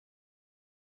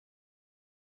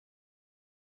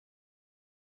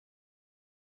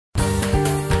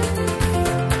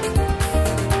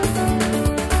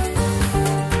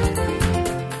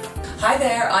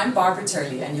there, I'm Barbara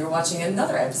Turley and you're watching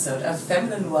another episode of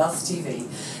Feminine Wealth TV,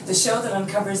 the show that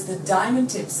uncovers the diamond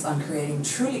tips on creating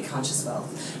truly conscious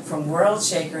wealth from world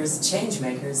shakers, change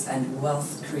makers and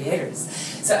wealth creators.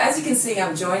 So as you can see,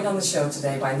 I'm joined on the show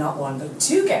today by not one but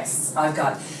two guests. I've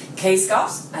got Kaye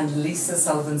Scott and Lisa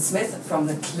Sullivan Smith from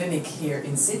the clinic here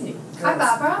in Sydney. Girls, hi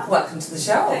Barbara. Welcome to the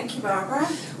show. Thank you, Barbara.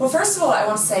 Well, first of all, I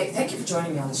want to say thank you for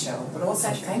joining me on the show, but also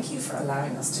thank you for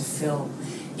allowing us to film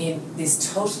in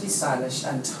this totally stylish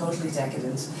and totally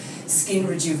decadent skin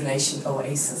rejuvenation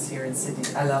oasis here in Sydney.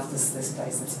 I love this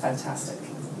place, it's fantastic.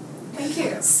 Thank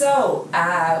you. So,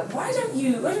 why don't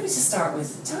we just start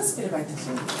with, tell us a bit about the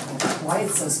clinic, why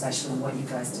it's so special and what you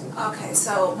guys do. Okay,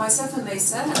 so myself and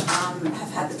Lisa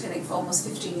have had the clinic for almost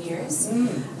 15 years.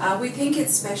 We think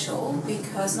it's special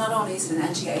because not only is it an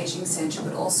anti-aging centre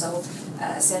but also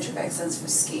a centre of excellence for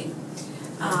skin.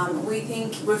 We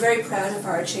think we're very proud of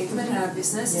our achievement in our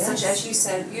business, such as you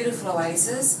said, beautiful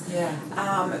oasis.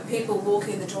 People walk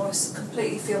in the doors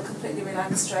feel completely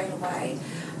relaxed straight away.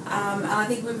 And I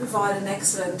think we provide an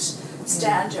excellent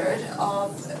standard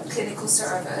of clinical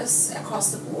service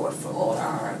across the board for all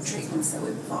our treatments that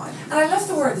we provide. And I love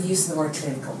the use of the word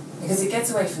clinical, because it gets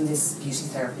away from this beauty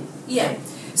therapy. Yeah.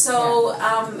 So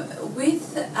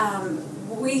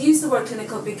we use the word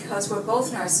clinical because we're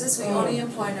both nurses. We only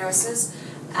employ nurses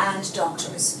and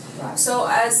doctors. Right. So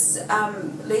as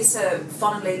Lisa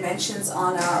fondly mentions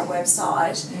on our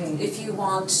website, if you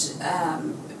want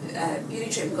beauty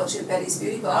treatment, go to Betty's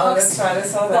Beauty Box. Oh, that's right, I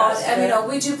saw that. But you know,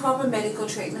 we do proper medical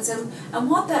treatments, and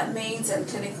what that means and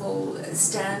clinical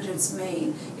standards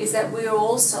mean is that we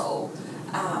also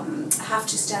have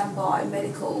to stand by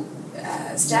medical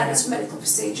standards for medical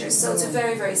procedures. So it's a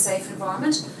very, very safe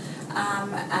environment.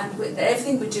 And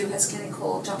everything we do has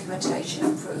clinical documentation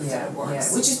and proof that it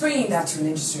works. Which is bringing that to an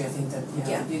industry, I think, that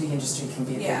the beauty industry can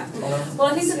be a bit all over the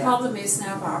Well, I think the problem is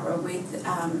now, Barbara, with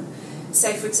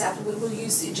say for example, we'll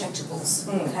use injectables.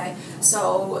 Okay,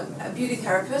 so a beauty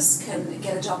therapist can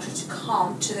get a doctor to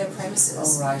come to their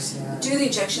premises, do the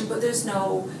injection, but there's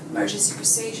no emergency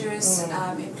procedures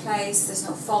in place. There's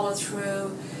no follow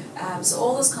through. So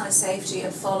all those kind of safety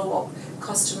and follow-up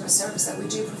customer service that we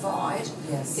do provide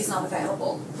is not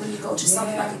available when you go to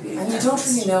something like a beauty therapist. And you don't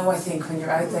really know, I think, when you're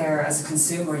out there as a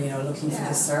consumer, looking for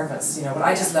this service, but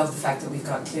I just love the fact that we've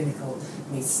got clinical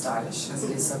meets stylish, because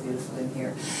it is so beautiful in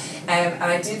here. And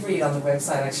I did read on the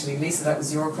website, actually, Lisa, that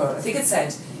was your quote. I think it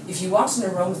said, if you want an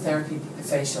aromatherapy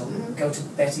facial, go to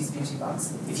Betty's Beauty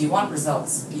Box. If you want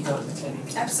results, you go to the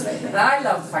clinic. Absolutely. And I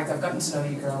love the fact that I've gotten to know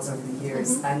you girls over the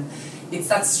years, and it's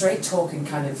that straight talking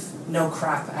kind of no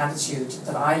crap attitude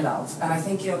that I love. And I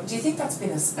think, do you think that's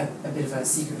been a bit of a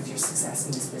secret of your success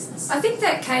in this business? I think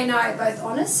that Kaye and I are both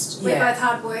honest. We're both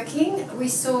hardworking. We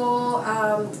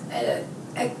saw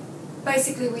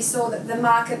basically we saw that the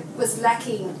market was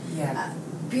lacking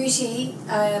beauty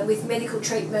with medical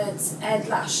treatments and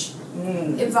lush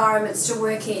environments to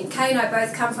work in. Kaye and I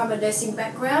both come from a nursing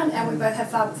background, and we both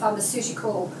have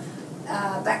pharmaceutical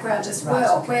background as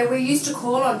well, where we used to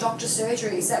call on doctor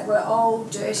surgeries that were old,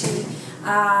 dirty,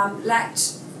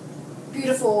 lacked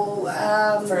beautiful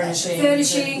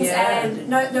furnishings and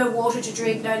no water to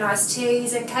drink, no nice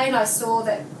teas. And Kaye and I saw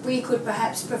that we could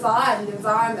perhaps provide an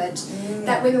environment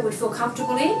that women would feel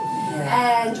comfortable in,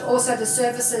 and also the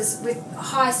services with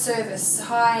high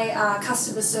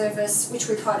customer service, which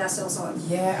we pride ourselves on.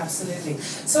 Yeah, absolutely.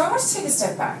 So I want to take a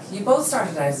step back. You both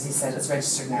started out, as you said, as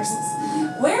registered nurses.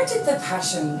 Where did the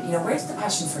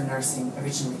passion for nursing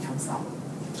originally come from?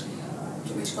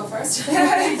 Which go first?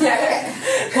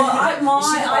 Well,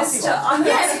 I'm She's the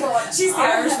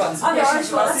Irish one. I'm the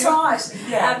Irish one, that's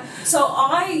right. So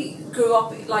I grew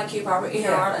up, like you, Barbara, in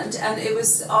Ireland, and it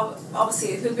was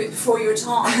obviously a little bit before your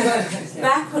time, but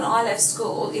back when I left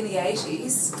school in the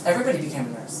 80s... Everybody became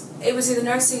a nurse. It was either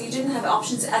nursing, you didn't have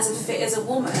options as a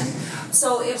woman,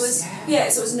 so it was, so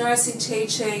it was nursing,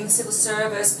 teaching, civil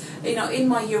service. In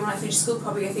my year when I finished school,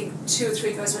 probably I think 2 or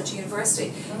 3 guys went to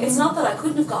university. It's not that I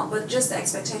couldn't have gone, but just the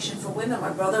expectation for women.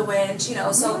 My brother went,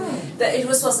 so that it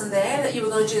just wasn't there, that you were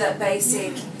going to do that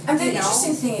basic. And the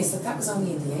interesting thing is that was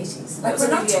only in the 80s. Like, we're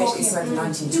not talking about the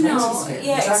 1920s here.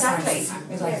 Yeah, exactly.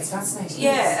 It's fascinating.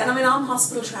 Yeah, and I mean, I'm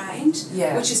hospital trained,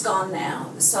 which is gone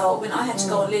now. So when I had to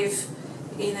go live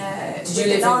in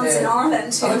the nuns in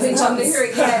Ireland, so we had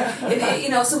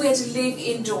to live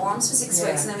in dorms for 6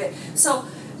 weeks and everything. So,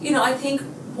 I think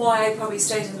why I probably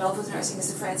stayed in love with nursing is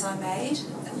the friends I made.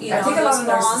 I think a lot of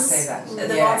nurses say that.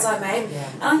 The bonds I made.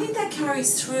 And I think that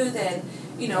carries through then,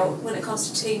 you know, when it comes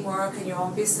to teamwork and your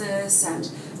own business and,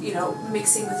 you know,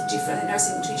 mixing with different,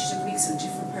 nursing teachers to mix with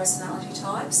different personality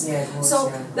types. Yeah, of course,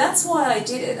 so that's why I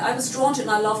did it. I was drawn to it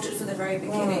and I loved it from the very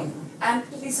beginning. And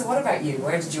Lisa, what about you?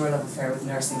 Where did your love affair with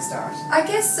nursing start? I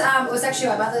guess it was actually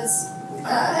my mother's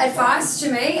advice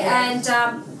to me, and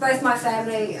both my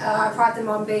family, I pride them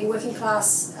on being working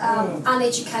class,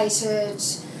 uneducated,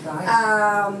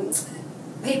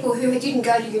 people who didn't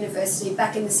go to university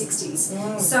back in the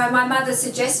 60s. So my mother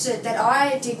suggested that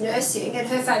I did nursing, and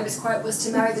her famous quote was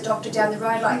to marry the doctor down the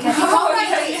road like Kaye.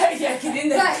 Get in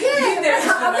there. Get in there.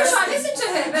 I wish I listened to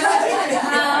her, but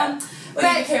I didn't. Well,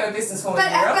 you became a businesswoman.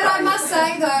 But I must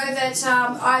say though that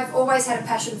I've always had a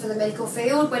passion for the medical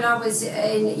field. When I was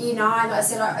in year 9,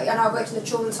 I worked in the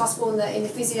children's hospital in the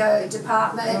physio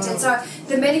department, and so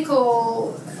the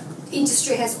medical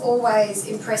industry has always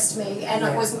impressed me, and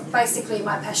it was basically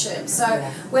my passion. So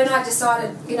when I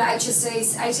decided, you know,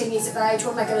 HSC's 18 years of age,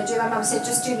 what am I going to do? My mum said,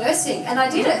 just do nursing, and I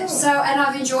did it. So, and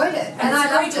I've enjoyed it, and I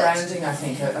loved it. It's a great grounding, I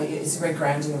think. It's a great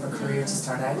grounding of a career to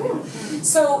start out in.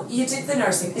 So you did the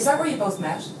nursing. Is that where you both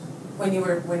met? When you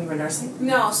were nursing?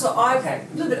 No, so I'm a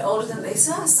little bit older than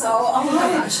Lisa, so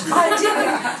I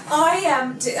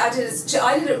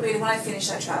did it really when I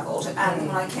finished. I travelled, and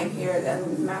when I came here,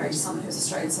 then married someone who's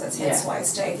Australian, so that's hence why I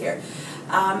stayed here.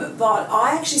 But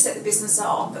I actually set the business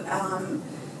up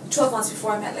 12 months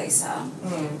before I met Lisa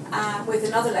with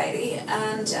another lady,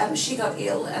 and she got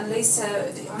ill, and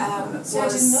Lisa was... I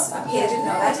didn't know that. Yeah, I didn't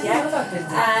know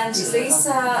that, And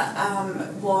Lisa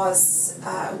was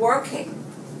working.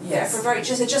 Yeah, had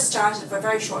just started for a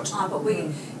very short time, but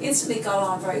we instantly got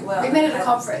on very well. We met at a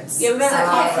conference. Yeah, we met at a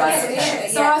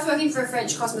conference. So I was working for a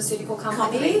French cosmeceutical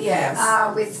company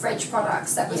with French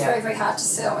products. That was very, very hard to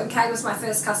sell. And Kaye was my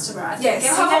first customer, I think.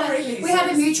 Yes. We had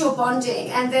a mutual bonding,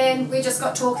 and then we just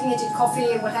got talking and did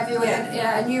coffee and what have you. And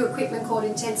then, a new equipment called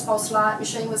Intense Pulse Light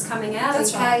machine was coming out, and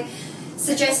Kaye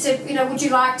suggested, you know, would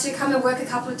you like to come and work a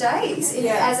couple of days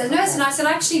as a nurse? And I said,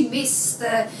 I actually miss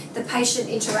the patient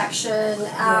interaction.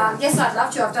 Yes, I'd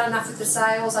love to. I've done enough with the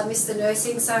sales. I miss the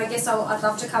nursing, so I guess I'd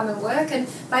love to come and work. And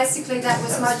basically that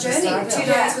was my journey. 2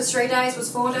 days was 3 days,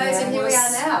 was 4 days, and here we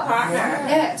are now.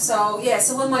 Partner. So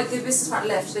when the business partner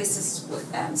left, Lisa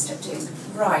stepped in.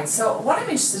 Right, so what I'm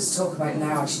interested to talk about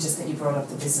now, actually, just that you brought up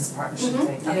the business partnership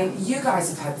thing. I mean, you guys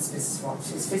have had this business for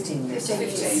 15 years.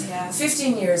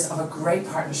 15 years of a great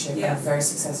partnership and a very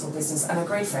successful business and a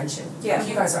great friendship. Like,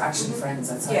 you guys are actually friends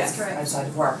outside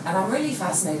of work. And I'm really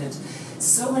fascinated.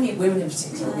 So many women in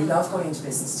particular, we love going into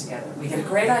business together. We get a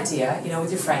great idea, you know,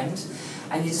 with your friend,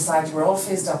 and you decide we're all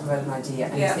fizzed up about an idea,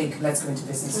 and you think, let's go into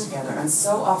business together. And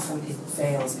so often it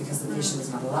fails because the vision is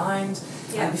not aligned,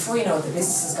 and before you know it, the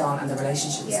business is gone and the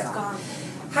relationship is gone.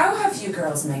 How have you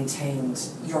girls maintained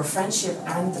your friendship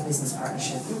and the business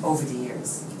partnership over the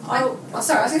years? I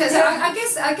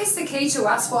guess the key to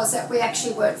us was that we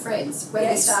actually weren't friends when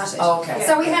we started.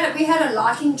 So we had a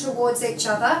liking towards each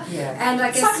other, and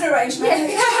I guess it's like an arranged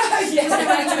marriage. It's an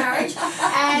arranged marriage,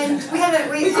 and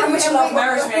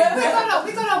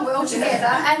we got on well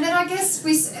together. And then I guess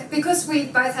because we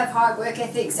both have high work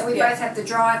ethics, and we both have the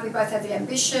drive, we both have the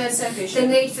ambition, the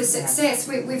need for success.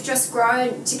 We've just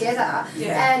grown together,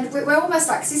 and we're almost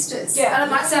like sisters. And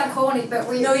it might sound corny, but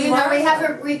we go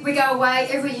away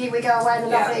every year. We go away on a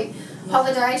lovely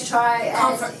holiday to try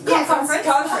conference.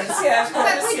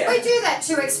 But we do that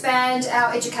to expand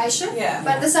our education.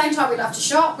 But at the same time, we love to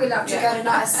shop. We love to go to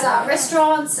nice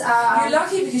restaurants. You're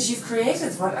lucky because you've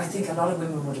created what I think a lot of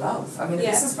women would love. I mean, a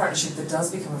business partnership that does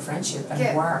become a friendship and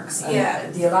it works.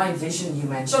 And the aligned vision you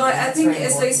mentioned. But I think,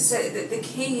 as Lisa said, the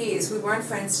key is we weren't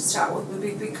friends to start with.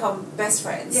 We become best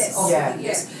friends over the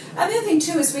years. And the other thing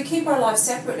too is we keep our lives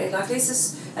separately. Like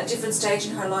Lisa's at a different stage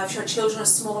in her life. Her children are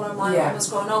smaller. My mum was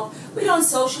growing up. We don't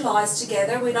socialise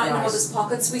together. We're not in each other's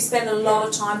pockets. We spend a lot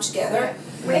of time together.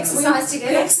 We exercise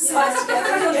together. We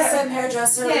go to the same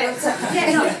hairdresser.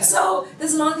 So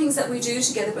there's a lot of things that we do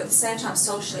together, but at the same time,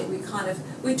 socially, we do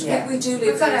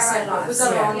live very separate. We've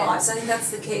got our own lives. I think that's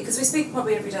the key because we speak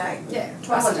probably every day.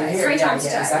 Twice a day, 3 times a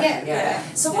day.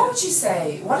 So what would you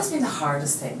say? What has been the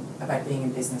hardest thing about being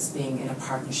in business, being in a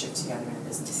partnership together in a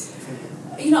business?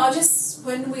 You know,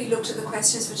 when we looked at the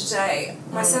questions for today,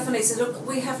 myself and Lisa, look,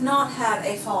 we have not had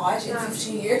a fight in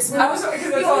 15 years. We have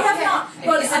not.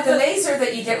 But is it the laser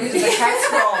that you get rid of the cat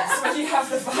scrolls when you have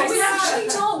the fight? We actually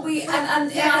don't. It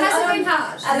hasn't been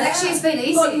hard. And actually, it's been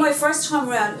easy. But my first time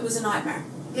around, it was a nightmare.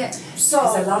 So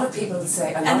a lot of people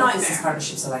say a lot of business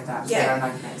partnerships are like that. They are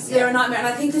nightmares. They're a nightmare, and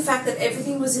I think the fact that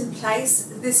everything was in place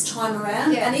this time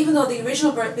around, and even though the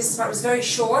original business part was very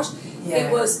short,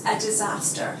 it was a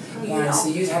disaster. You know. So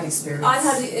you'd had experience. I'd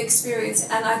had experience,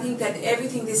 and I think that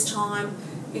everything this time,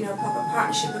 you know, proper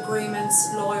partnership agreements,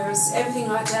 lawyers, everything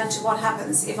right down to what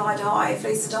happens if I die, if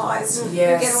Lisa dies,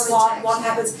 what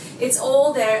happens. It's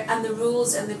all there, and the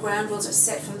rules and the ground rules are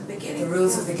set from the beginning. The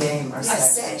rules of the game are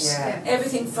set. Yeah.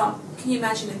 Everything from, can you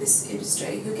imagine in this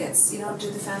industry who gets, you know, do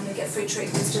the family get free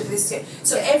treatments, do this,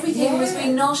 so everything was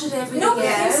being knotted, everything. Nobody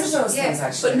thinks of those things,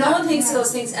 actually. But no one thinks of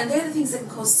those things, and they're the things that can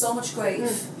cause so much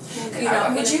grief. You know,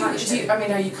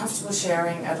 are you comfortable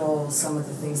sharing at all some of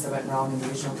the things that went wrong in the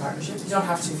original partnership? You don't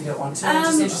have to if you don't want to. I'm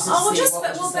just interested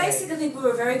to see basically, I think we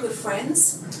were very good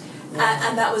friends,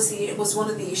 and that was one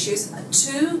of the issues.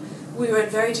 Two, we were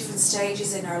at very different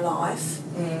stages in our life,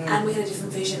 and we had a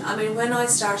different vision. I mean, when I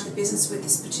started the business with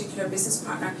this particular business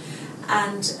partner,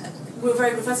 and we were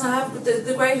very good friends, and I have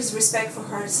the greatest respect for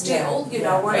her still. You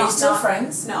know, we're Are not you still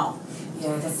friends? No.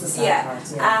 Yeah, that's the sad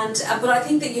part. Yeah. But I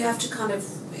think that you have to kind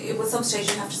of. At some stage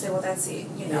you have to say, well, that's it.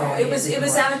 You know, it was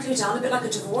amicably done, a bit like a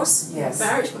divorce,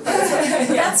 marriage. But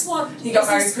that's what you got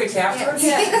married quickly afterwards.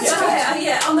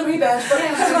 On the rebound. But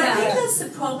I think that's the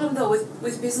problem though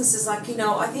with businesses. Like, you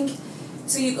know, I think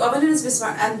so. I went in as business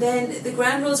partner, and then the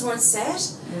ground rules weren't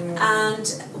set,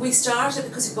 and we started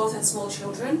because we both had small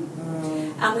children,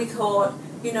 and we thought,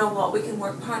 you know what, we can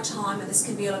work part time, and this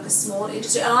can be like a small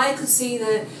industry, and I could see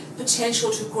the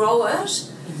potential to grow it.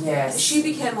 Yes. She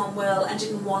became unwell and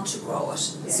didn't want to grow it.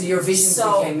 So your visions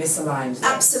became misaligned.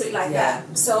 Absolutely like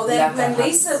that. So then when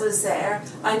Lisa was there,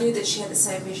 I knew that she had the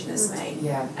same vision as me.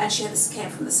 Yeah. And she came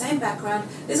from the same background.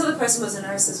 This other person was a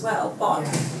nurse as well, but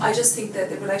I just think that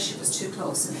the relationship was too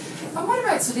close. And what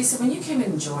about, so Lisa, when you came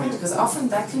in and joined, because often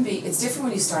that can be, it's different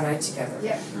when you start out together.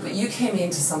 Yeah. But you came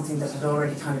into something that had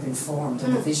already kind of been formed,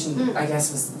 and the vision, I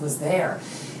guess, was there.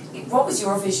 What was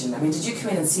your vision? I mean, did you come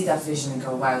in and see that vision and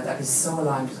go, wow, that is so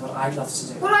aligned with what I'd love to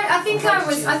do? Well, I think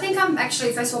I'm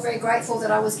actually, first of all, very grateful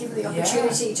that I was given the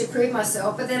opportunity to prove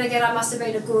myself, but then again, I must have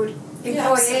been a good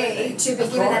employee to be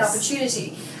given that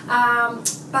opportunity.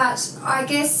 But I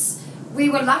guess we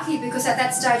were lucky because at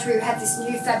that stage we had this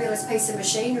new fabulous piece of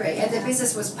machinery and the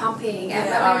business was pumping,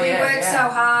 and we worked so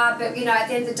hard, but you know, at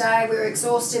the end of the day we were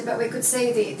exhausted, but we could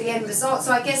see the end result.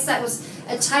 So I guess that was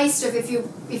a taste of if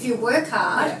you work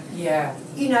hard,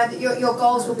 you know, your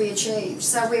goals will be achieved.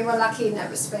 So we were lucky in that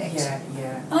respect.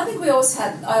 And I think I always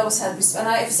had respect, and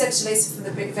I've said to Lisa from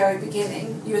the very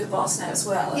beginning, you're the boss now as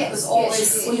well. Yes, it was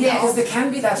always, because there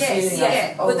can be that feeling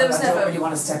of, oh, but I don't really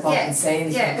want to step up and say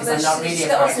anything because I'm not really a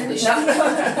partner.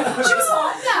 She was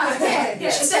fine.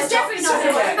 That's definitely not her.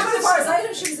 As far as I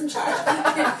know, she was in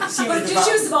charge. She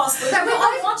was the boss. But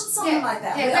I wanted something like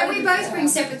that. Yeah, but we both bring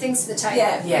separate things to the table.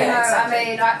 Exactly. I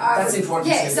mean, that's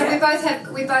important too. So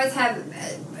we both have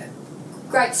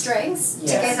great strengths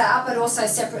together, but also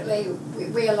separately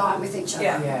we align with each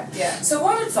other. So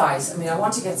what advice, I mean, I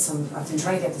want to get some, I've been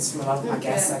trying to get this from a lot of my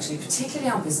guests actually, particularly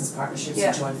on business partnerships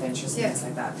and joint ventures and things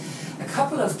like that. A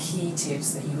couple of key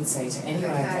tips that you would say to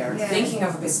anyone out there thinking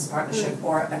of a business partnership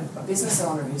or a business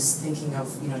owner who's thinking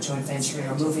of, you know, joint venturing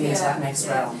or moving into that next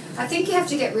realm. I think you have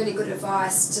to get really good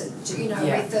advice to you know,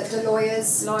 with the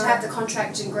lawyers, to have the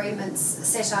contract agreements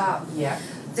set up.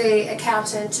 The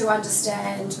accountant to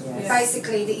understand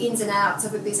basically the ins and outs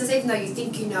of a business, even though you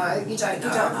think you know, you don't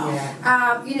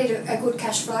know. You need a good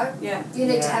cash flow. You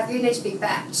need to be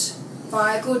backed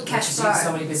by a good cash flow.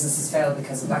 So many businesses fail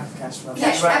because of lack of cash flow.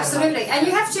 Absolutely. And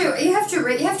you have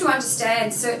to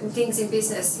understand certain things in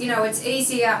business. You know, it's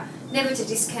easier never to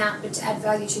discount but to add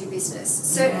value to your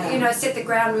business. You know, set the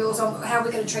ground rules on how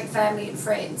we're going to treat family and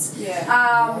friends.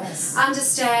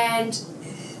 Understand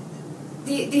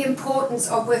the importance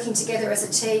of working together as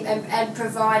a team and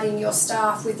providing your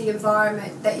staff with the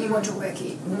environment that you want to work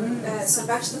in. So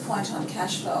back to the point on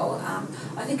cash flow,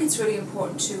 I think it's really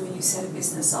important too when you set a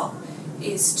business up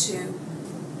is to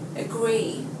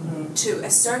agree to a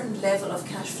certain level of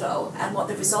cash flow and what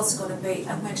the results are going to be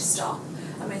and when to stop.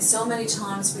 I mean, so many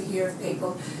times we hear of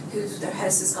people who their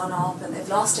house has gone up and they've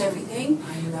lost everything.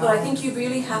 But I think you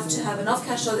really have to have enough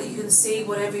cash flow that you can see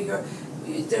whatever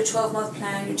their 12-month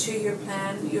plan, your 2-year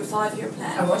plan, your 5-year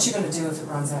plan. And what you're going to do if it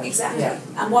runs out. Exactly.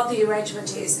 And what the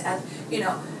arrangement is, and you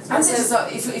know. And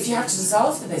if you have to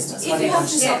dissolve the business, what are you going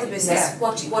to do?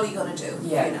 What are you going to do? You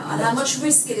know, and how much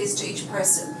risk it is to each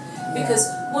person, because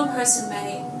one person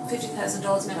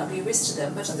 $50,000 may not be a risk to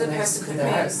them, but the other person could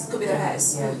be their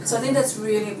house. So I think that's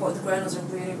really important. The ground rules are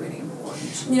really, really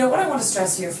important. You know, what I want to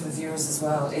stress here for the viewers as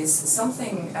well is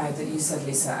something that you said,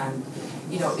 Lisa, and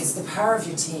you know, it's the power of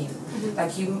your team.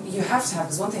 Like you have to have,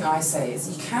 because one thing I say is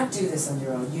you can't do this on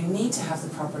your own. You need to have the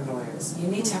proper lawyers. You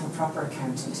need to have a proper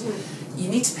accountant. You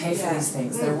need to pay for these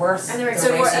things. They're worth and they're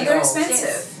expensive.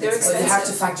 expensive. They're expensive. So you have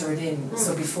to factor it in.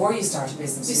 So before you start a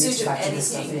business, you need to factor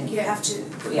this stuff in. You have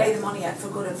to lay the money out for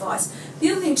good advice.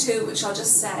 The other thing too, which I'll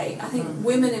just say, I think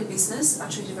women in business are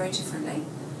treated very differently.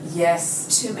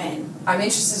 Yes. To men. I'm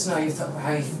interested to know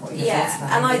how you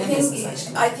and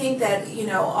I think that, you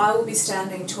know, I will be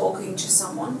standing talking to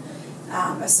someone,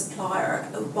 a supplier,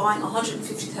 buying a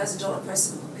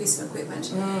 $150,000 piece of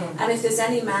equipment, and if there's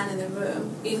any man in the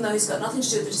room, even though he's got nothing to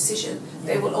do with the decision,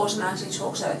 they will automatically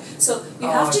talk to it. So you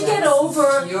have to get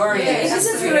over. It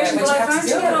is infuriating, but I've learned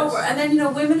to get over. And then, you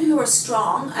know, women who are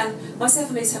strong, and myself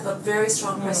and Lisa have a very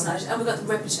strong personality, and we've got the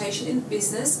reputation in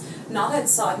business, not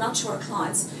outside, not to our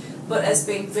clients, but as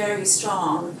being very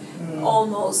strong,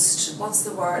 almost, what's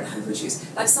the word I would use?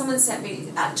 Like someone told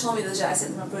me the other day, I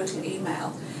sent them a brutal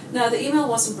email. No, the email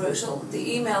wasn't brutal.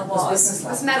 The email was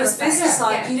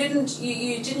business-like.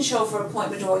 You didn't show for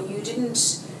appointment, or you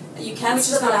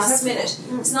cancelled at the last minute.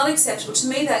 It's not acceptable. To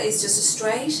me, that is just a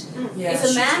straight. If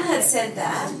a man had said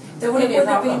that, there wouldn't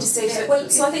have been decisive.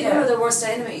 So I think we're the worst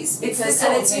enemies, because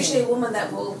it's usually a woman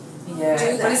that will. Do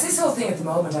that. But it's this whole thing at the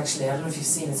moment, actually, I don't know if you've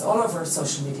seen it, it's all over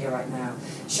social media right now.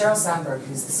 Sheryl Sandberg,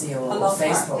 who's the CEO of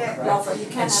Facebook, right? Love her. You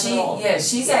can't have it all. Yeah,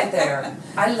 she's out there.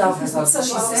 I love her as well.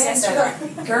 She's saying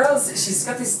that girls, she's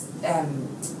got this,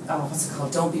 what's it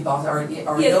called? Don't be bossy,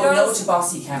 or no to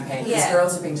bossy campaign. Because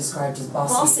girls are being described as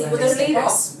bossy. But they're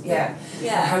leaders. And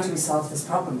how do we solve this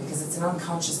problem? Because it's an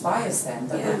unconscious bias then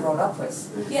that we're brought up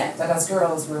with. That as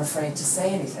girls we're afraid to say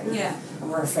anything. And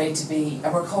we're afraid to be,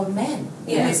 and we're called men.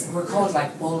 We're called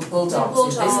like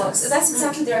bulldogs in business. That's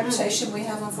exactly the reputation we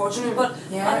have, unfortunately. But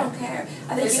I don't care.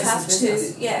 I think you have to,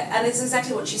 and it's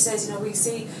exactly what she says. You know, we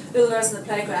see little girls in the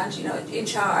playground, you know, in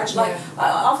charge. Like I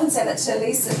often say that to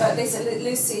Lisa, but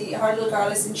Lucy, her little girl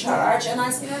is in charge, and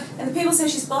and the people say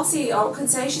she's bossy, or can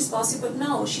say she's bossy, but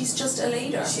no, she's just a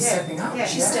leader. She's stepping up.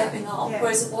 She's stepping up.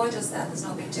 Whereas a boy does that, there's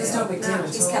no big deal. There's no big deal at all.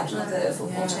 He's captain of the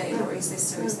football team, or he's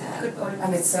this or he's that.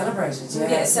 And it's celebrated.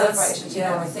 Yeah, it's celebrated. You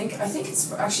know, I think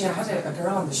it's actually, I had a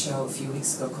girl on the show a few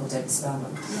weeks ago called Debbie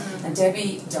Spellman, and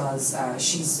Debbie does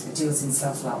she deals in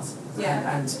self-love,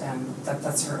 and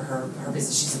that's her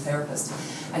business. She's a therapist,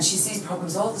 and she sees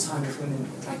problems all the time with women,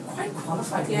 like quite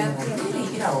qualified women, and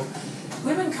really, you know,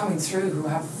 women coming through who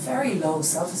have very low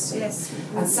self-esteem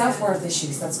and self-worth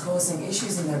issues that's causing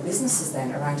issues in their businesses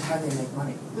then around how they make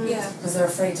money. Because they're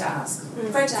afraid to ask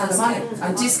for the money.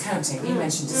 And discounting, you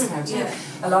mentioned discounting.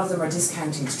 A lot of them are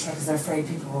discounting to try because they're afraid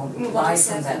people won't buy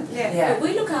from them. But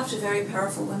we look after very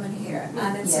powerful women here,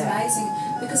 and it's amazing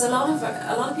because a lot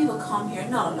of people come here,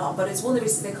 not a lot, but it's one of the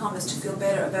reasons they come is to feel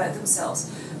better about themselves.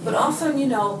 But often, you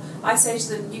know, I say to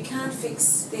them, you can't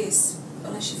fix this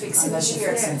unless you fix it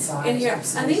in here.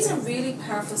 And these are really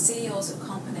powerful CEOs of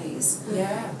companies.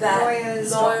 That lawyers,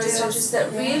 doctors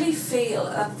that really feel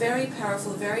very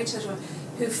powerful, very intelligent,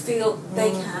 who feel they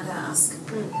can't ask,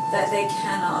 that they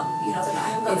cannot, you know, that I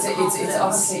haven't got the confidence. It's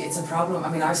honestly, it's a problem. I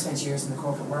mean, I've spent years in the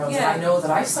corporate world, and I know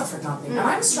that I've suffered not being, and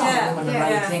I'm a strong woman, and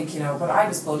I think, you know, but I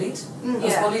was bullied. I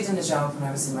was bullied in the job when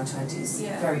I was in my 20s,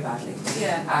 very badly.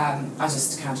 I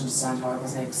just can't understand how I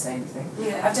wasn't able to say anything.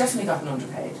 I've definitely gotten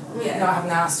underpaid. You know, I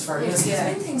haven't asked for, you know, so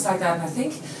there's been things like that, and I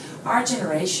think our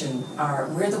generation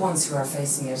we're the ones who are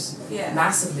facing it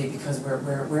massively because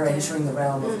we're entering the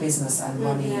realm of business and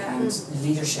money and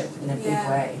leadership in a big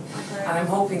way. And I'm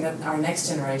hoping that our next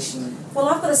generation. Well,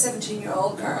 I've got a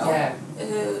 17-year-old girl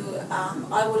who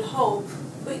I would hope,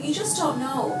 but you just don't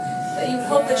know. That you would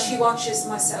hope that she watches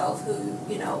myself, who,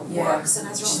 you know, works and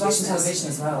has her own business. She's watching television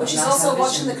as well. But she's also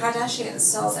watching the Kardashians,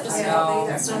 so that doesn't help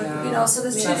either. You know, so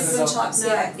there's two different types.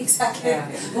 Exactly.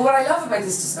 Well, what I love about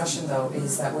this discussion, though,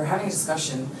 is that we're having a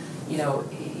discussion, you know,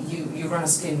 you run a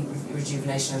skin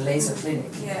rejuvenation and laser clinic,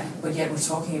 but yet we're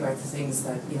talking about the things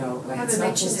that, you know, like it's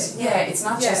not just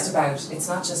it's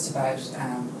not just about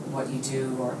what you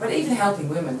do, but even helping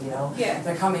women, you know,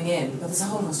 they're coming in, but there's a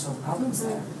whole host of other problems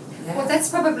there. Well, that's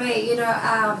probably, you know,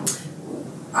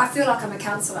 I feel like I'm a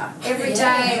counsellor. Every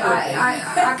day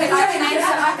I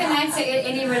can answer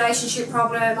any relationship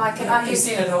problem. You've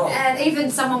seen it all. And even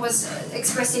someone was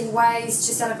expressing ways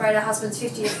to celebrate her husband's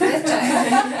 50th birthday.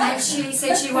 And she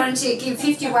said she wanted to give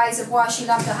 50 ways of why she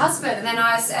loved her husband. And then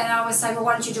I was saying, well,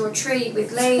 why don't you do a tree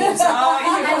with leaves?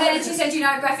 And then she said, you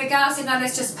know, graphic art. I said, no,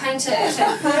 let's just paint it.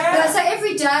 So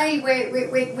every day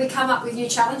we come up with new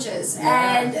challenges,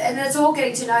 and it's all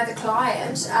getting to know the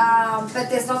client. But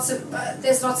there's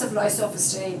lots of low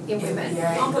self-esteem in women.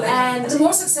 And the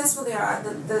more successful they are,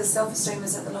 the self-esteem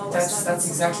is at the lowest. That's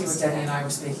exactly what Denny and I were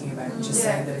speaking about. Just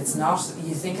saying that it's not.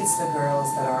 You think it's the girls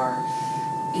that are,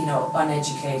 you know,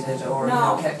 uneducated or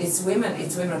it's women.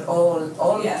 It's women. All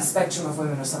the spectrum of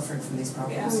women are suffering from these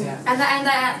problems. And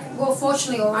they well,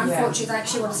 fortunately or unfortunately, they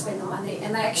actually want to spend the money,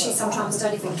 and they actually sometimes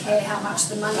don't even care how much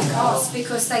the money costs,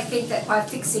 because they think that by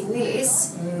fixing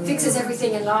this fixes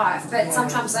everything in life. But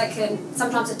sometimes they can.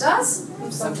 Sometimes it does,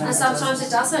 and sometimes it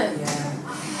doesn't.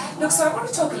 Look, so I want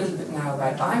to talk a little bit now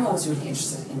about. I'm always really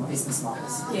interested in business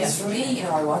models. Because for me, you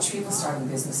know, I watch people starting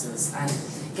businesses and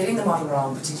getting the model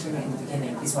wrong, particularly in the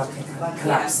beginning, is what can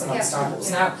collapse a lot of startups.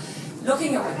 Now,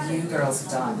 looking at what you girls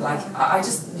have done, like I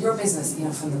just, your business, you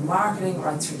know, from the marketing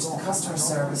right through to the customer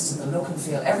service to the look and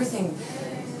feel, everything,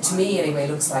 to me anyway,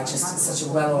 looks like just such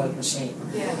a well-oiled machine.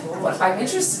 But I'm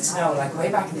interested to know, like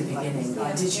way back in the beginning,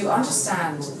 did you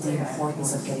understand the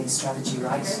importance of getting strategy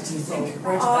right? Do you think?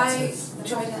 Where did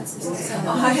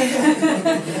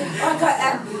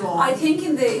I think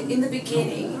in the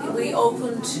beginning when we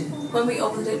opened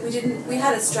it, we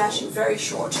had a strategy, very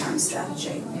short-term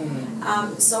strategy.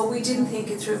 So we didn't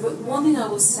think it through. But one thing I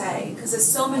will say, because there's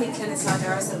so many clinics like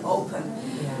ours that open,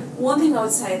 one thing I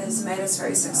would say that has made us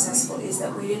very successful is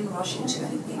that we didn't rush into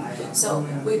anything. So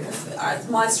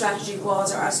our strategy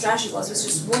was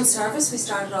just one service we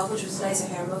started off, which was laser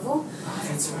hair removal.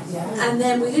 And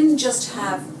then we didn't just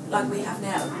have, like we have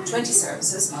now, 20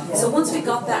 services. So once we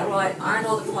got that right, ironed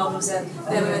all the problems out,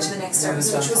 then we went to the next service,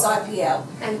 which was IPL.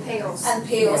 And peels. And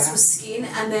peels was skin,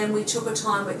 and then we took our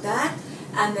time with that.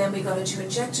 And then we got into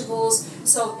injectables.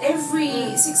 So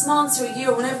every 6 months or a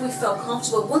year, whenever we felt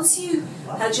comfortable, once you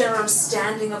had a general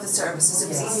understanding of the services, it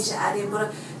was easy to add in.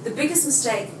 But the biggest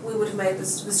mistake we would have made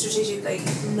was strategically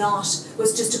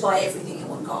was just to buy everything in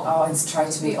one go. Oh, and try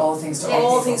to be all things to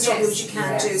all things to which you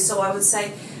can do. So I would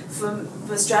say, from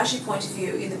a strategy point of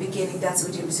view, in the beginning, that's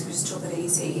what we did. We just took it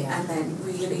easy, and then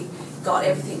really got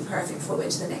everything perfect before we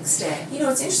went to the next step. You know,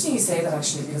 it's interesting you say that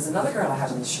actually, because another girl I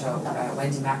had on the show,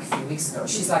 Wendy Mack, a few weeks ago,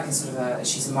 she's like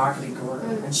she's a marketing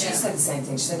guru, and she said the same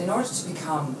thing. She said, in order to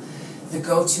become the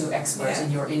go-to expert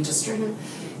in your industry,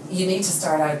 you need to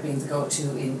start out being the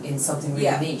go-to in something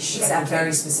really niche and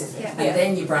very specific, and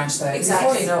then you branch that.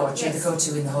 Before you know it, you're the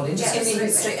go-to in the whole industry. In the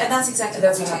industry, and that's what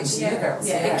happened to you girls.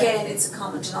 Again, it's a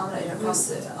common denominator across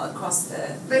the.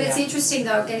 But it's interesting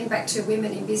though, getting back to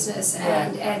women in business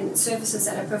and services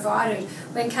that are provided.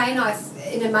 When Kaye and I,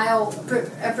 in a male,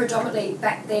 predominantly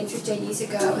back then 15 years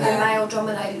ago, a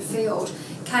male-dominated field,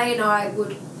 Kaye and I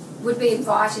would be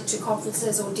invited to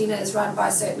conferences or dinners run by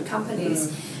certain companies.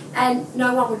 And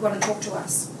no one would want to talk to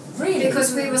us. Really?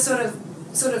 Because we were sort of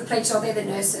pledged, they're the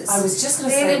nurses. I was just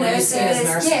going to say, the nurses.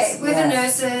 Yeah, we're the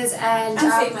nurses and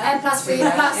female. And plus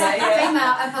female,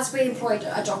 and plus we employed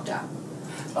a doctor.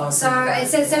 Oh, so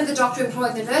instead of the doctor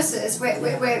employing the nurses,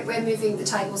 we're moving the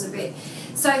tables a bit.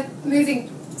 So moving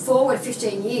forward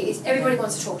 15 years, everybody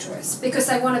wants to talk to us because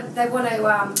they want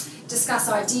to discuss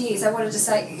ideas. They wanted to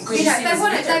say,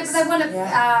 they want to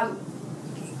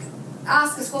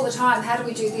ask us all the time, how do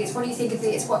we do this? What do you think of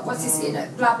this? What's this in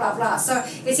it? Blah, blah, blah. So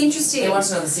it's interesting. They want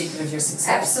to know the secret of your success.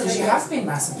 Absolutely. Because you have been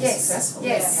massively successful.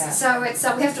 Yes. So it's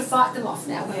we have to fight them off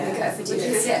now when we go for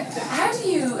dinners. How do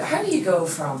you go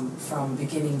from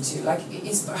beginning to, like,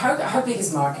 how big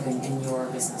is marketing in your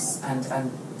business and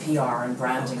PR and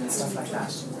branding and stuff like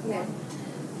that?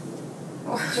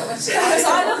 I kind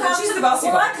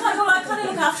of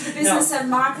look after the business and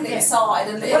marketing side,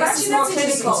 and it's more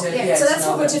clinical. So that's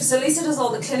what we're doing. So Lisa does all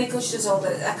the clinical, she does all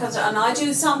and I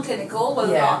do some clinical,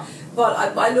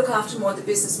 but I look after more the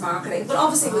business marketing. But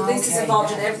obviously with Lisa's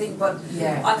involved in everything, but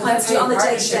I kind of do on the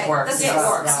day-to-day. That's how it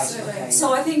works. Right.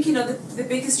 So I think, the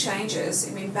biggest changes,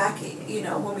 back,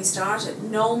 when we started,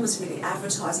 no one was really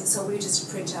advertising, so we were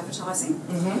just print advertising.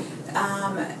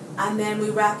 And then we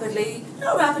not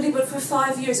rapidly, but for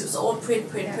 5 years it was all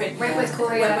print. Went with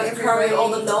Courier, all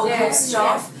the local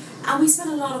stuff. And we spent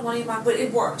a lot of money on that, but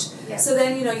it worked. So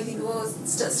then, you think, well,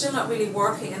 it's still not really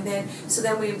working. And then,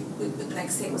 the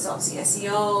next thing was obviously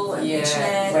SEO and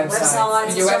internet, websites.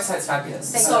 And your website's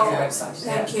fabulous.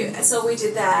 Thank you. So we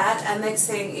did that, and next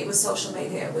thing, it was social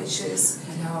media, which is...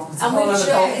 I know, it's a whole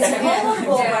other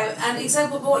ballgame. And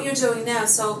exactly what you're doing now.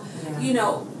 So, in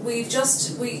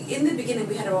the beginning,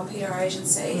 we had our own PR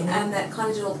agency, and that kind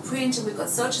of did all the print, and we've got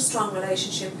such a strong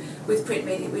relationship with print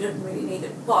media, we didn't really need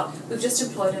it. But we've just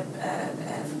employed a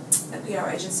PR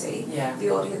agency, the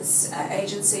audience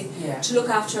agency, to look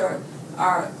after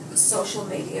our social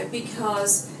media,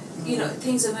 because you know,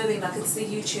 things are moving, like it's the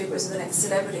YouTubers and the next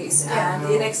celebrities and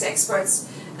the next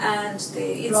experts and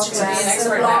the Instagrams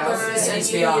and the bloggers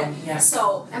and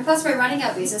so. And plus we're running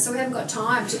our business, so we haven't got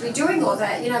time to be doing all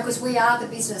that, you know, because we are the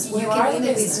business, working in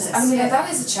the business. I mean, that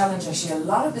is a challenge actually a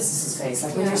lot of businesses face.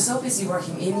 Like when you're so busy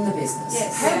working in the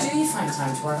business, how do you find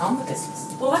time to work on the business?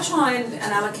 Well, I try and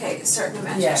allocate a certain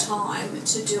amount of time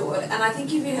to do it, and I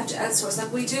think if you have to outsource,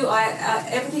 like we do,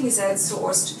 everything is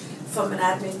outsourced from an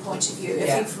admin point of view.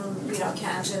 Everything from, you know,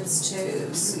 accountants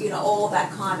to, you know, all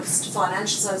that kind of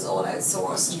financial side is all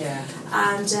outsourced. Yeah.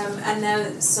 And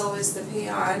now so is the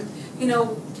PR, and you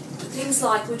know, things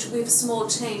like, which we have a small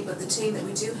team, but the team that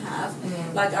we do have,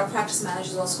 like our practice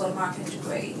manager's also got a marketing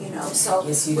degree, you know, so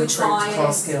we try and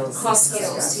cross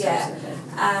skills,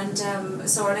 and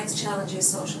so our next challenge is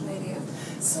social media.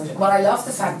 So, well, I love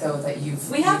the fact though that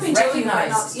we have been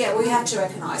recognised. We have to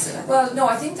recognise it. Well, no,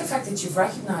 I think the fact that you've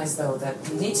recognised though that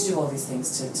you need to do all these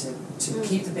things to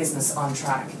keep the business on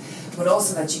track, but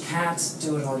also that you can't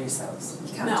do it all yourselves.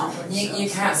 You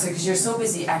can't, so because you're so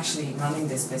busy actually running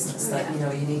this business that you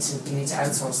know you need to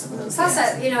outsource some of those.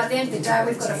 Plus, you know, at the end of the day,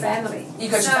 we've got a family.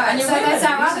 You've got so that's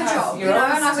our other job. You know,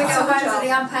 and we go home to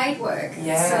the unpaid work.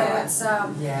 Yeah. So it's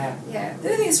The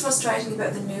other thing that's frustrating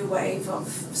about the new wave of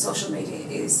social media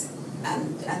is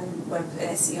and web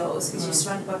SEOs is you're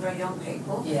surrounded by very young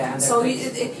people. Yeah. And so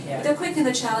they're quick and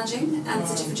they're challenging, and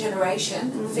it's a different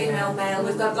generation, female, male.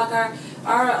 We've got like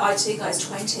our IT guy's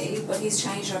 20, but he's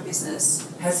changed our business.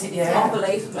 Has he?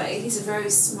 Unbelievably, he's a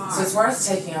very smart. So it's worth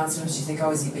taking on. Sometimes you think,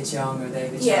 oh, is he a bit young or they a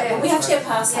bit young? But we have to get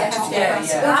past that.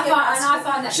 I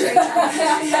find that very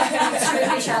challenging. It's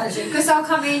really challenging because they'll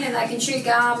come in and they can chew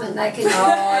gum and they can.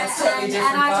 It's totally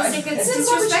different. And I just think it's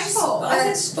disrespectful.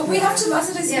 But we have to.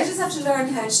 We just have to learn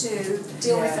how to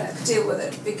deal with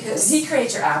it because. Did he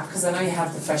create your app? Because I know you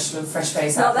have the fresh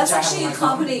face app. No, that's actually a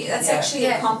company. That's actually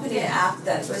a company app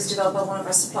that was developed by one of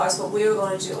our suppliers. But we were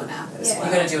going to do an app as well.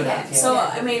 You're going to do an app. So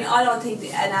I mean, I don't think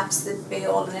an app's the be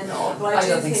all and end all. But I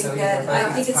do think so that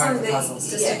I think it's something that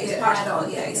it's part of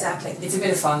it. Yeah, exactly. It's a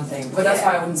bit of fun thing, but that's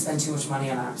why I wouldn't spend too much money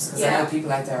on apps because I know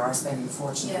people out there are spending a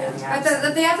fortune creating apps.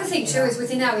 But the other thing too is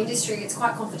within our industry, it's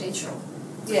quite confidential.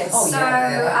 Yes.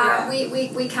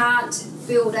 We can't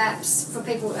build apps for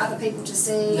other people to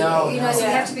see. So we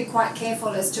have to be quite careful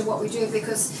as to what we do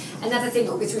because another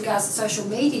thing with regards to social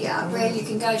media, where you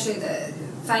can go to the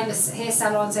famous hair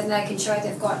salons and they can show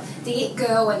they've got the it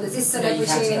girl and this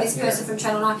celebrity and this person from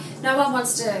Channel 9. No one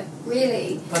wants to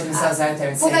really put themselves out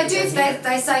there. And well, they do if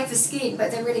they say for skin,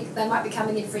 but they might be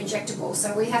coming in for injectable.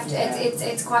 So we have to.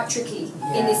 It's quite tricky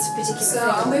in this particular. So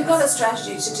and we've got a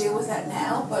strategy to deal with that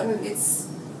now, but it's.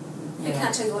 I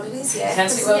can't tell you what it is yet. Watch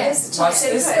this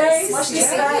space. Watch this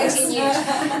space.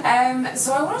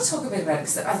 So I want to talk a bit about it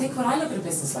because I think when I look at a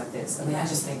business like this, I mean, I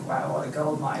just think, wow, what a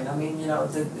gold mine. I mean, you know,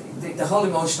 the whole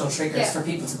emotional triggers for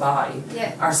people to buy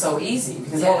are so easy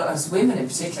because all of us women in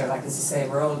particular, like as you say,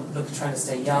 we're all trying to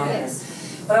stay young.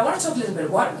 But I want to talk a little bit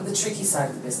about the tricky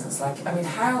side of the business. Like, I mean,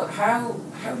 how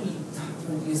I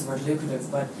wouldn't use the word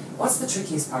lucrative, but what's the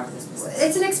trickiest part of this business?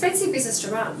 It's an expensive business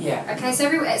to run. Yeah. Okay, so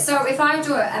if I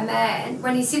do a man,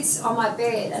 when he sits on my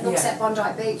bed and looks at Bondi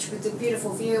Beach with the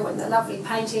beautiful view and the lovely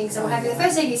paintings and what have you, the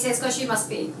first thing he says, gosh, you must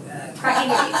be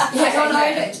cracking it. You're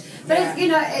loaded. But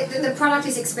the product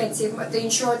is expensive, the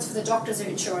insurance for the doctors are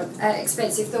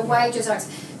expensive, the wages are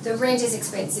expensive. The rent is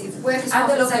expensive. Workers' and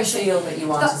compensation. The look and feel that you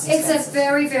want is expensive. It's a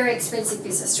very, very expensive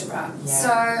business to run. Yeah.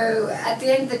 So at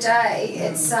the end of the day,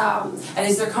 it's And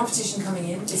is there competition coming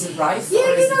in? Is it rife?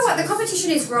 Yeah, you know what? The competition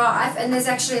is rife, and there's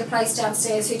actually a place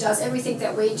downstairs who does everything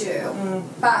that we do,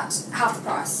 but half the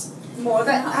price. More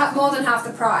than half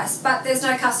the price, but there's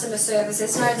no customer service,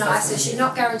 there's no niceness, you're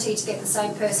not guaranteed to get the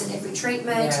same person every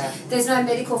treatment, there's no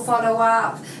medical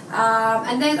follow-up,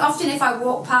 and then often if I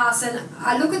walk past and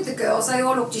I look at the girls, they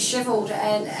all look dishevelled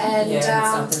and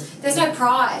there's no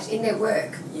pride in their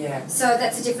work. Yeah. So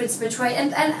that's the difference between,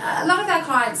 and a lot of our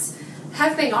clients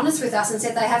have been honest with us and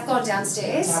said they have gone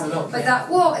downstairs, to have a look,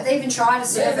 but they even tried a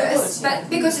service, but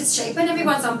because it's cheap and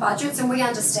everyone's on budgets and we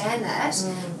understand that,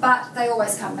 but they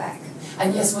always come back.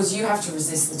 And yes, suppose you have to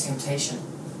resist the temptation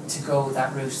to go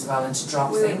that route as well and to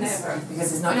drop things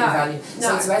because it's not your value.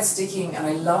 So it's about sticking, and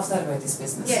I love that about this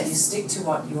business. Yes. You stick to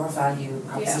what your value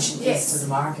proposition is to the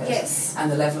market and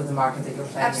the level of the market that you're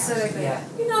playing Absolutely. at.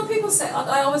 You know, people say,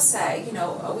 I always say, you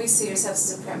know, we see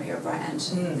ourselves as a premier brand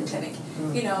in the clinic.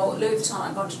 You know, Louis Vuitton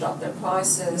are going to drop their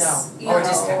prices. Or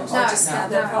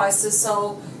discount their prices.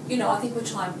 So, you know, I think we're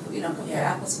trying to, compare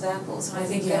apples with apples. And I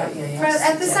think, But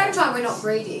at the same time, we're not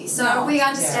greedy. So we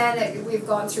understand that we've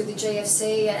gone through the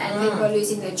GFC and people are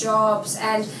losing their jobs.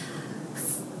 And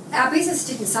our business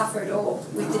didn't suffer at all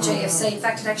with the GFC. In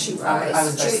fact, it actually rose I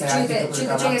was due to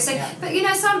the GFC. Yeah. But you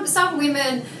know, some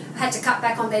women had to cut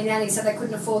back on their nanny so they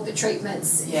couldn't afford the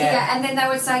treatments. Yeah. And then they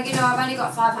would say, you know, I've only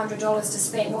got $500 to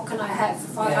spend. What can I have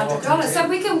for $500? So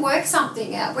we can work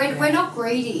something out. We're not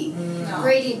greedy,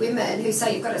 greedy women who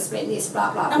say you've got to spend this,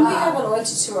 blah, blah, blah. And we have a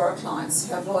loyalty to our clients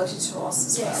who have loyalty to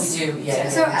us as well. We do, yeah.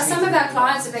 So some of our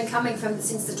clients have been coming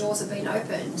since the doors have been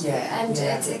opened. Yeah. And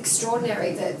it's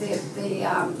extraordinary the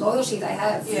loyalty they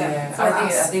have. Yeah. For I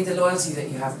us. think the loyalty that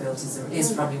you have built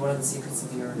is probably one of the secrets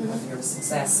of your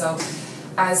success. So,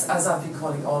 as I've been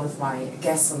calling all of my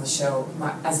guests on the show,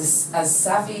 as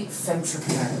savvy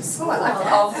femtrepreneurs Oh, I like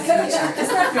that. of the future.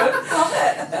 Isn't that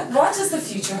good? What does the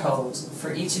future hold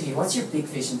for each of you? What's your big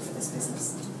vision for this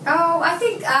business? Oh, I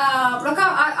think, look,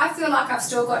 I feel like I've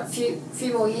still got a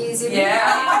few more years in me.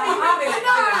 Yeah,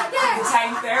 the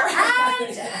tank there.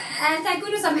 And thank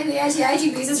goodness I'm in the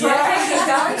anti-aging business where I can keep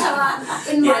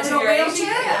going in my little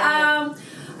wheelchair.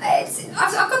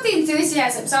 I've got the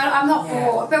enthusiasm, so I'm not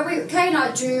bored. But Kaye and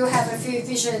I do have a few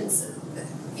visions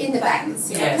in the back,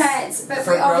 plans. But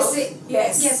for we obviously growth?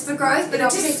 Yes, for growth. But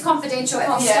obviously it's confidential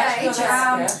at this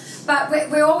stage. But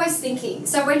we're always thinking.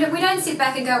 So we don't sit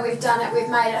back and go, we've done it, we've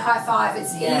made it, high five,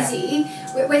 it's easy.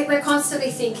 We're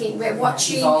constantly thinking, we're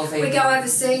watching, evolving. We go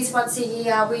overseas once a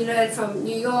year, we learn from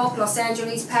New York, Los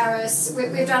Angeles, Paris,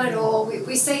 we've done it all,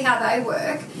 we see how they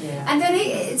work. And then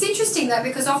it's interesting though,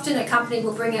 because often a company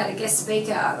will bring out a guest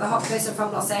speaker, a hot person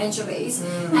from Los Angeles,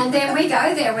 and then we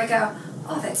go there, we go,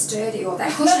 oh, that's dirty, or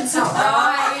that cushion's not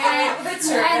right.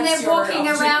 And they're walking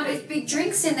around with big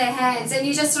drinks in their hands, and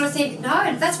you just sort of think,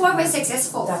 no, that's why we're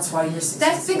successful. That's why you're successful.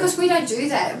 That's because we don't do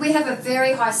that. We have a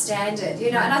very high standard,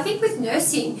 you know. And I think with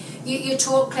nursing, you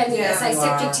talk cleanliness,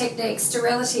 aseptic techniques,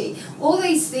 sterility, all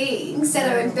these things that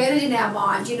are embedded in our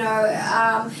mind, you know,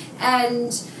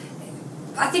 and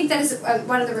I think that is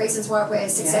one of the reasons why we're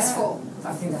successful.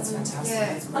 I think that's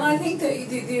fantastic. And I think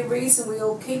the reason we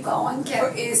all keep going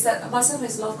is that myself and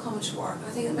his love coming to work. I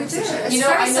think it makes it. You know,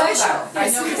 I know that. I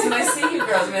know because when I see you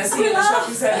girls, when I see you in the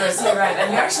shopping centre, I see you right,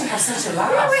 and you actually have such a laugh.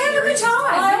 Yeah, we have a good time.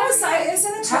 I always say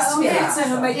it's a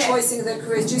homemade choice in their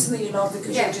careers. Do something you love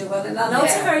because you do well. And I know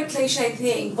it's a very cliche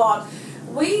thing, but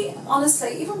we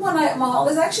honestly, even when I'm on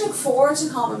holidays, I actually look forward to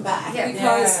coming back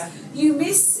because you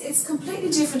miss. It's completely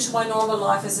different to my normal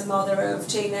life as a mother of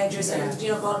teenagers and you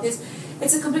know,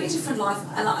 it's a completely different life.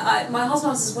 And my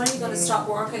husband says, when are you going to stop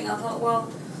working? I thought,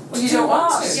 well, you don't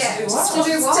want to. To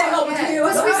do what? Stay home with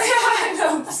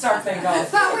you. Start playing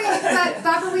golf.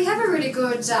 But we have a really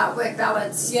good work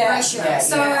balance ratio.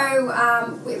 So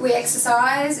we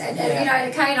exercise, and you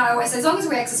know, Kaye and I always say, as long as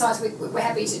we exercise, we're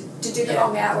happy to do the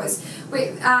long hours.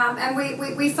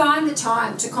 We find the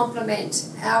time to complement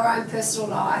our own personal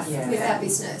life with our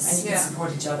business. And you can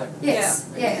support each other. Yes.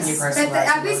 But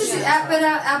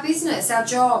our business, our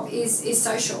job is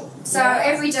social. So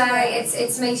every day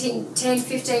it's meeting 10,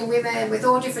 15 women with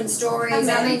all different stories.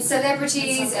 I mean,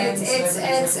 celebrities,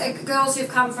 it's girls who've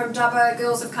come from Dubbo,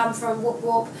 girls who've come from Whoop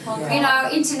Whoop, you know,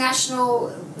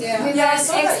 international women,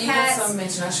 expats. Some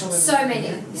international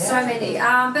women. So many.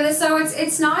 But so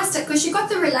it's nice because you've got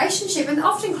the relationship, and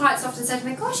often clients say to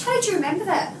me, gosh, how did you remember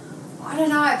that? I don't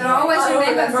know, but I always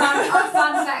remember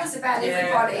fun facts about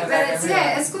everybody. But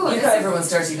it's good. You've got everyone's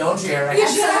dirty laundry around.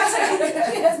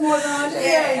 It's more than I do.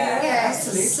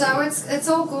 Absolutely. So it's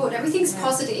all good. Everything's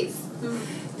positive.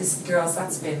 Listen, girls,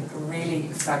 that's been really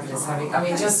fabulous having. I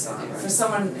mean, just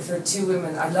for two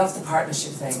women, I love the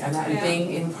partnership thing, and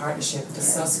being in partnership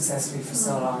so successfully for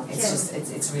so long. It's just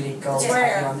it's really gold to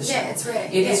have you on the show. It's rare.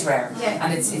 It is rare,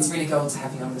 and it's really gold to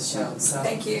have you on the show. So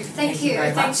thank you. Thank you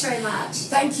Thanks very much.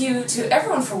 Thank you to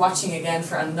everyone for watching again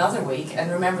for another week, and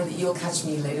remember that you'll catch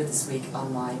me later this week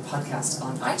on my podcast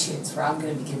on iTunes, where I'm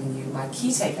going to be giving you my key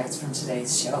takeouts from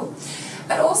today's show.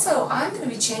 And also, I'm going to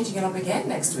be changing it up again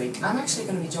next week. I'm actually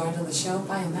going to be joined on the show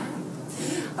by a man.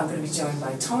 I'm going to be joined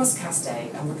by Thomas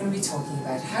Castay, and we're going to be talking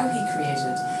about how he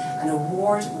created an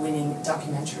award-winning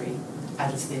documentary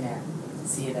out of thin air.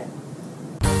 See you then.